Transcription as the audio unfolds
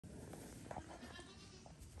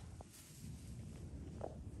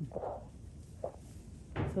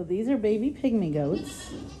So these are baby pygmy goats,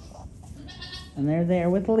 and they're there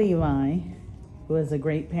with Levi, who is a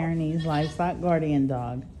Great Pyrenees livestock guardian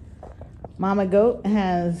dog. Mama goat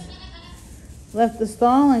has left the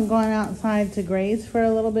stall and gone outside to graze for a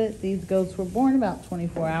little bit. These goats were born about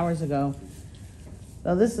 24 hours ago.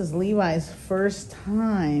 So this is Levi's first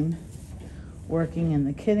time working in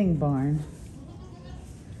the kidding barn,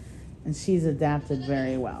 and she's adapted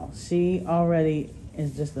very well. She already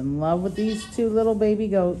is just in love with these two little baby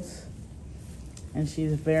goats, and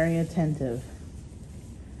she's very attentive.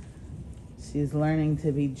 She's learning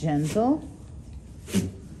to be gentle.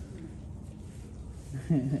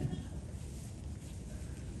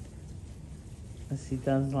 But she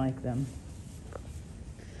does like them.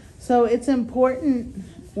 So it's important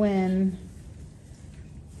when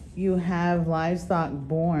you have livestock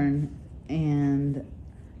born and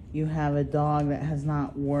you have a dog that has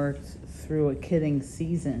not worked through a kidding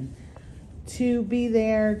season to be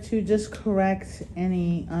there to just correct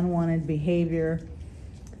any unwanted behavior.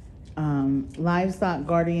 Livestock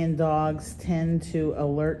guardian dogs tend to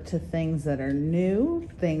alert to things that are new,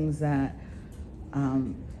 things that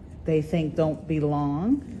they think don't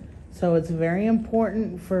belong. So it's very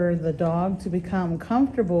important for the dog to become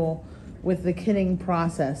comfortable with the kidding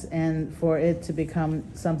process and for it to become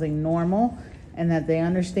something normal, and that they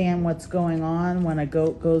understand what's going on when a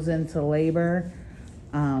goat goes into labor,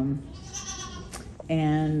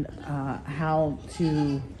 and how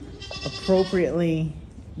to appropriately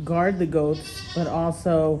guard the goats, but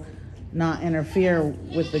also not interfere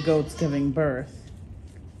with the goats giving birth.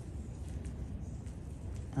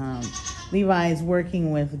 Levi is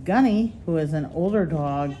working with Gunny, who is an older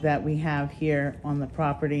dog that we have here on the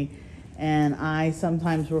property, and I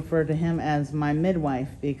sometimes refer to him as my midwife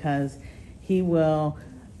because he will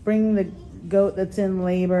bring the goat that's in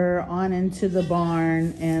labor on into the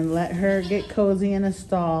barn and let her get cozy in a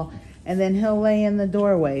stall, and then he'll lay in the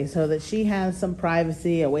doorway so that she has some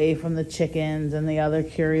privacy away from the chickens and the other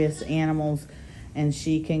curious animals, and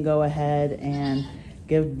she can go ahead and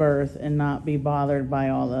give birth and not be bothered by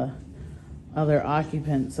all the other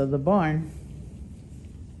occupants of the barn.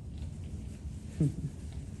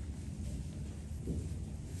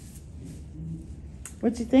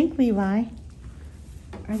 What you think, Levi?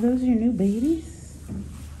 Are those your new babies?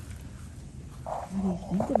 What do you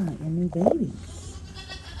think about your new babies?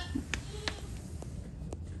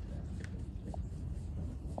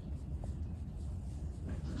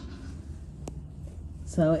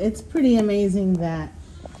 So it's pretty amazing that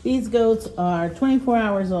these goats are 24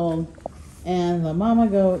 hours old, and the mama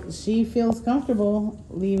goat, she feels comfortable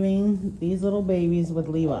leaving these little babies with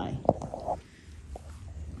Levi.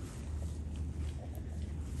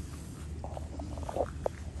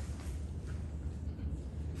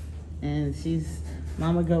 And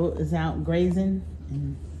mama goat is out grazing,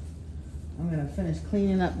 and I'm gonna finish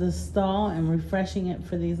cleaning up this stall and refreshing it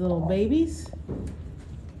for these little babies.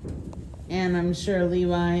 And I'm sure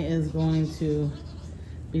Levi is going to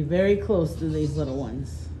be very close to these little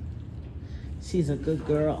ones. She's a good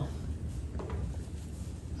girl.